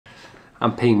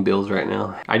I'm paying bills right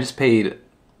now. I just paid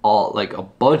like a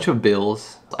bunch of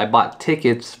bills. I bought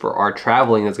tickets for our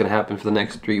traveling that's gonna happen for the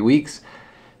next 3 weeks,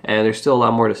 and there's still a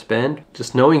lot more to spend.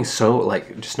 Just knowing so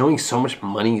much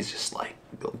money is just like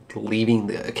leaving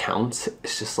the accounts.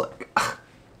 It's just like ugh.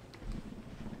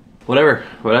 Whatever,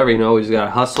 you know, we just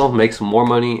gotta hustle, make some more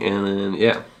money, and then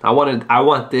yeah. I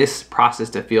want this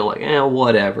process to feel like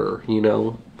whatever, you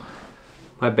know.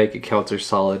 My bank accounts are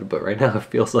solid, but right now it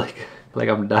feels like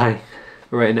I'm dying.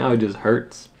 Right now it just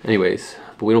hurts. Anyways,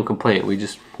 but we don't complain. We're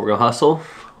gonna hustle,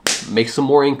 make some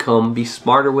more income, be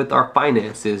smarter with our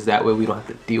finances. That way we don't have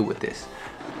to deal with this.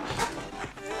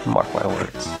 Mark my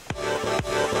words.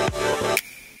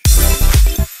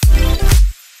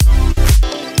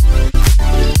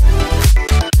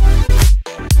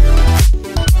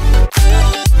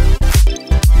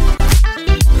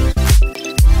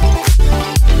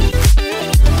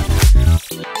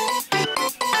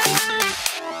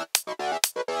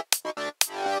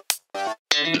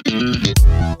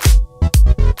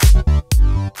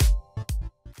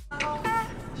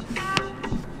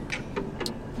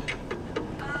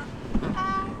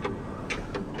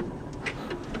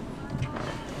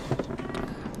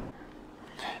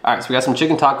 All right, so we got some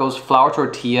chicken tacos, flour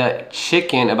tortilla,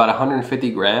 chicken, about 150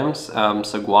 grams, some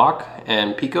guac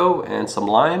and pico, and some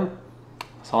lime.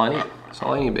 That's all I need. That's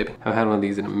all I need, baby. I haven't had one of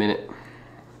these in a minute.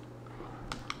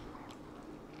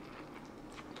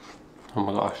 Oh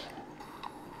my gosh.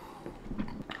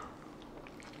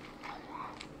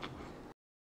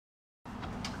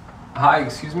 Hi,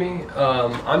 excuse me.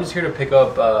 I'm just here to pick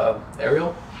up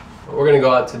Ariel. We're gonna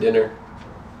go out to dinner.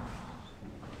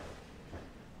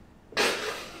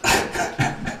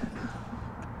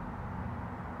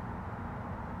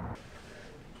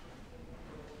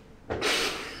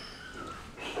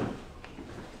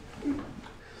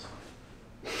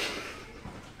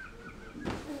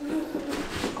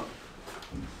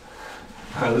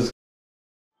 Alright, let's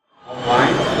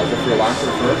Online, as if you're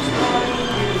Lancer first.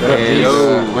 Hey,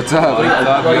 yo, what's up? Oh, you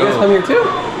guys come here too?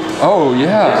 Oh,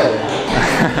 yeah.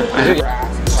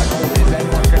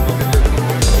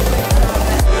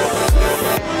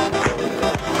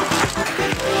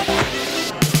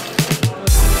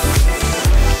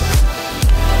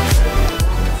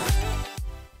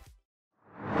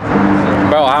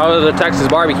 Bro, how was the Texas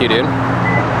barbecue, dude?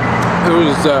 It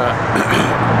was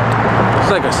it's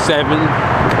like a 7.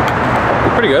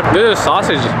 Pretty good. Dude, the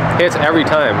sausage hits every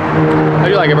time. How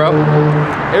do you like it, bro?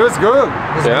 It was good.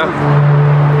 Yeah.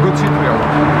 Good cheat meal.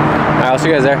 Alright, I'll see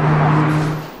you guys there.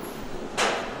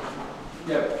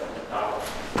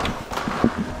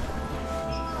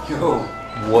 Yo,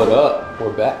 what up?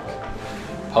 We're back.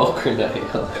 Poker night.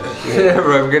 Yeah,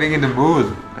 bro, I'm getting in the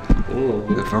mood.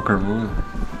 Ooh. The poker mood.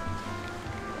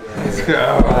 Let's go.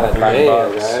 God,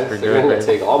 damn, guys. We're They're gonna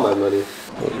take all my money.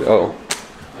 Oh.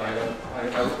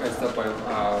 I stopped by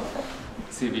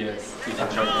CVS.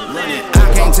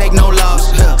 I can't take no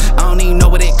loss. I don't even know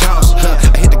what it costs.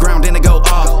 I hit the ground, then it go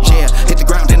off. Yeah, hit the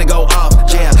ground, then it go off.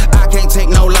 Yeah, I can't take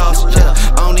no loss.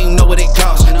 I don't even know what it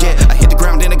costs. Yeah, I hit the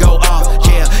ground, then it go off.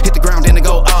 Yeah, hit the ground, then it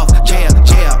go off. Yeah,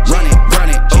 run it.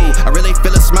 Ooh, I really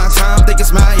feel it's my time. Think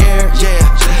it's my year. Yeah,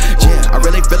 I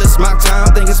really feel it's my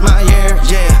time. Think it's my year.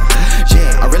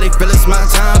 Yeah, I really feel it's my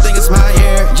time. Think it's my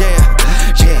year.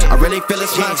 Yeah, I really feel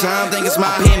it's my time. Think it's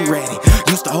my pen ready.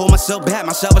 Used to hold myself back,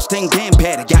 my self-esteem damn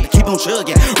bad. Gotta keep on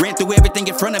chugging. Ran through everything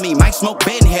in front of me. Might smoke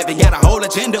bed in heaven. Got a whole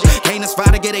agenda. Can't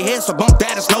aspire to get ahead, so bump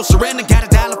that. It's no surrender. Got a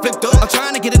dollar flipped up. I'm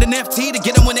trying to get it in FT to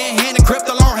get them when they're in hand and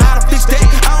crypto. Learn how to fix that.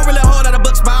 I don't really hold out of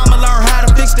books, but I'ma learn how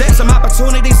to fix that. Some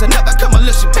opportunities and never come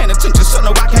unless you paying attention. So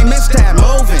no, I can't miss that.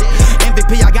 Moving.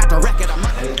 MVP, I got the record.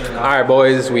 Alright,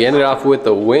 boys, we ended off with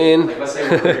the win.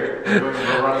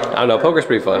 I don't know, poker's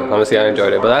pretty fun. Honestly, I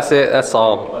enjoyed it. But that's it, that's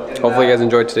all. Hopefully you guys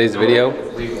enjoyed today's video.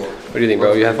 What do you think,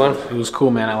 bro? You had fun? It was cool,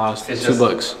 man. I lost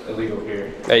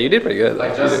 $2. Hey, you did pretty good.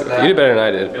 You did better than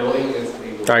I did.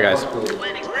 Alright, guys.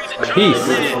 Peace.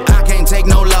 I can't take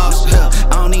no loss. I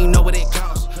don't even know what it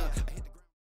costs.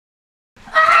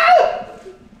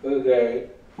 Okay.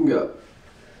 Go.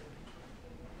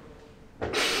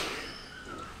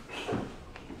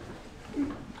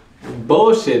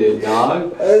 Bullshitted,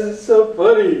 dog. That is so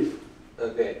funny.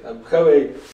 Okay, I'm coming.